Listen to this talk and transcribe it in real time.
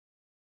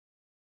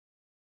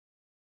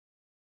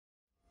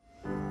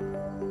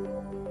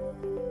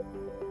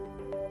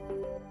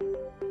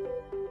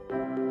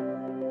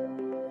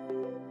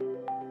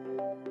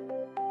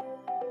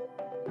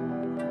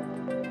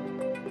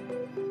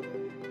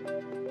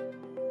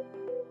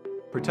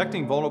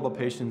Protecting vulnerable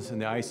patients in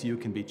the ICU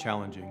can be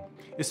challenging,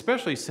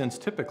 especially since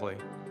typically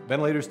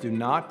ventilators do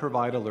not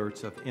provide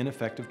alerts of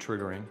ineffective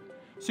triggering,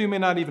 so you may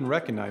not even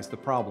recognize the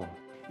problem.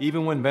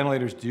 Even when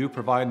ventilators do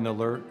provide an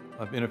alert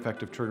of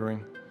ineffective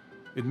triggering,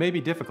 it may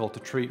be difficult to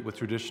treat with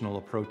traditional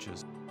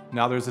approaches.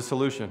 Now there's a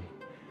solution: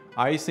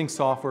 iSync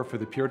software for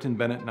the Puritan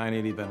Bennett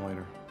 980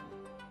 ventilator.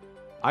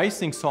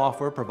 iSync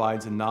software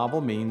provides a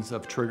novel means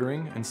of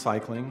triggering and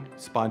cycling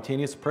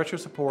spontaneous pressure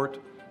support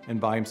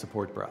and volume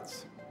support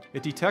breaths.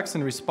 It detects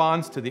and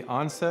responds to the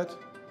onset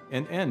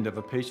and end of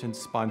a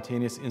patient's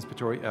spontaneous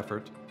inspiratory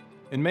effort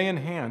and may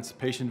enhance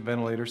patient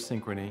ventilator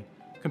synchrony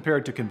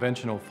compared to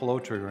conventional flow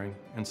triggering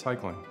and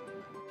cycling.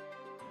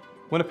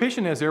 When a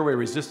patient has airway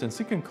resistance,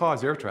 it can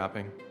cause air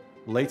trapping,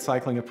 late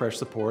cycling of pressure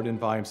support and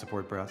volume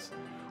support breaths,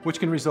 which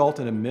can result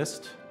in a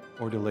missed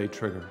or delayed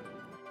trigger.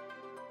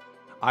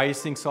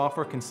 iSync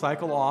software can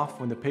cycle off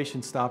when the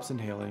patient stops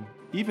inhaling,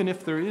 even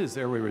if there is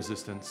airway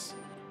resistance,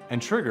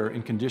 and trigger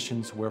in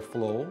conditions where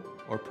flow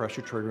or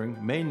pressure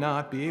triggering may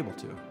not be able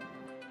to.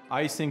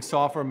 iSync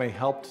software may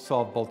help to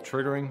solve both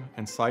triggering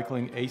and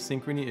cycling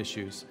asynchrony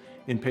issues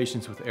in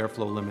patients with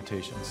airflow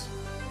limitations.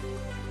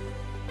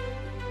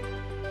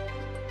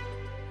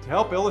 To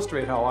help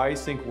illustrate how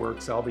iSync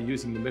works, I'll be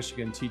using the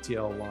Michigan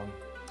TTL lung.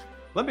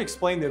 Let me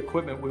explain the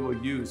equipment we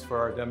will use for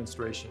our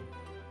demonstration.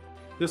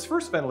 This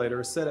first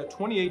ventilator is set at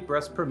 28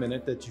 breaths per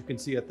minute that you can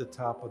see at the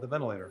top of the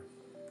ventilator.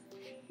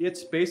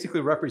 It's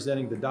basically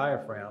representing the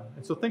diaphragm,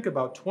 and so think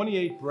about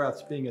 28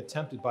 breaths being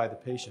attempted by the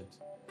patient.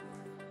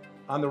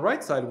 On the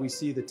right side, we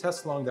see the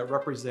test lung that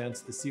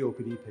represents the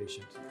COPD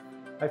patient.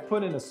 I've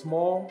put in a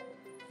small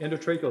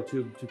endotracheal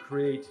tube to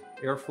create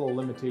airflow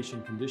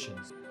limitation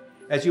conditions.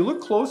 As you look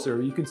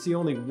closer, you can see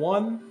only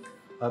one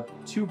of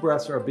two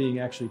breaths are being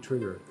actually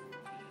triggered.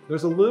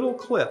 There's a little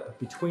clip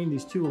between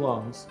these two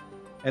lungs,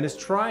 and it's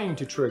trying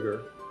to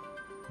trigger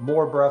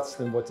more breaths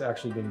than what's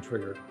actually being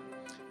triggered.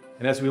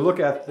 And as we look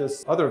at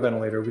this other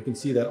ventilator, we can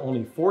see that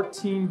only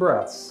 14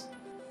 breaths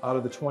out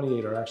of the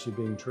 28 are actually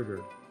being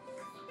triggered.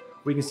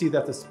 We can see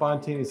that the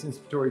spontaneous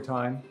inspiratory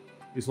time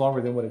is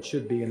longer than what it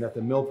should be, and that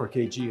the mil per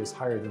kg is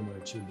higher than what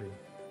it should be.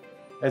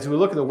 As we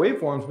look at the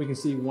waveforms, we can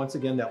see once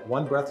again that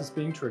one breath is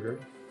being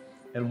triggered,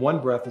 and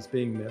one breath is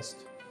being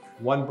missed,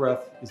 one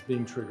breath is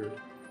being triggered,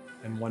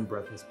 and one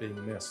breath is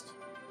being missed.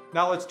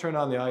 Now let's turn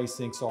on the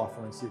iSync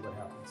software and see what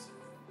happens.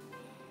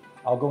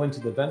 I'll go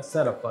into the vent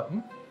setup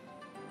button.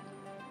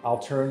 I'll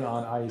turn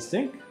on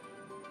iSync.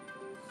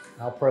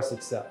 I'll press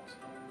accept.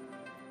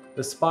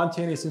 The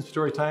spontaneous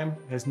inspiratory time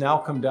has now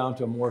come down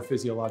to a more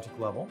physiologic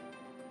level,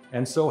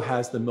 and so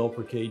has the mil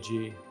per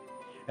kg.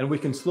 And we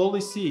can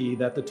slowly see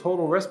that the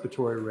total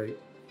respiratory rate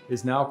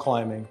is now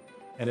climbing,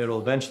 and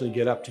it'll eventually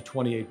get up to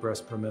 28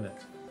 breaths per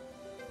minute.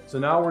 So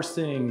now we're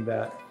seeing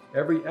that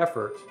every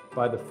effort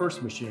by the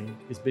first machine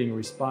is being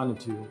responded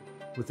to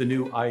with the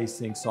new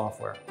iSync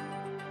software.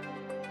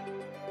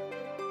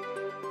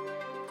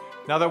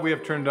 Now that we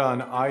have turned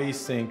on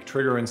iSync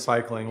trigger and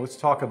cycling, let's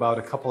talk about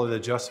a couple of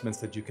adjustments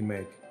that you can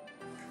make.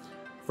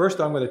 First,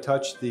 I'm going to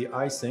touch the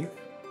iSync,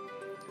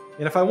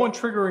 and if I want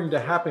triggering to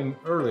happen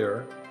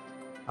earlier,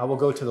 I will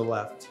go to the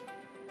left.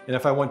 And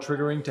if I want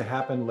triggering to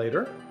happen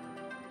later,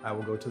 I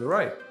will go to the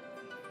right.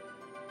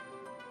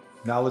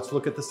 Now let's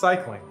look at the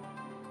cycling.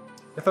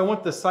 If I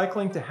want the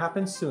cycling to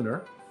happen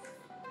sooner,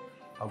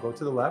 I'll go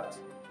to the left.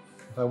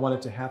 If I want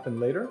it to happen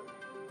later,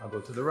 I'll go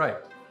to the right.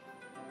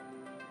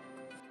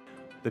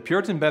 The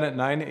Puritan Bennett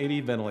 980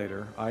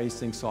 ventilator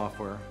iSync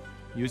software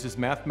uses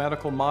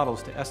mathematical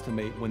models to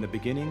estimate when the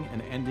beginning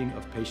and ending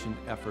of patient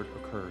effort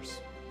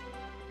occurs.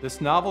 This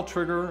novel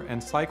trigger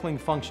and cycling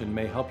function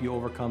may help you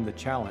overcome the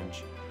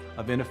challenge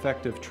of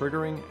ineffective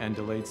triggering and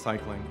delayed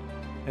cycling,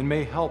 and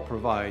may help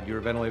provide your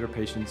ventilator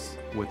patients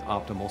with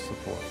optimal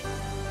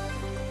support.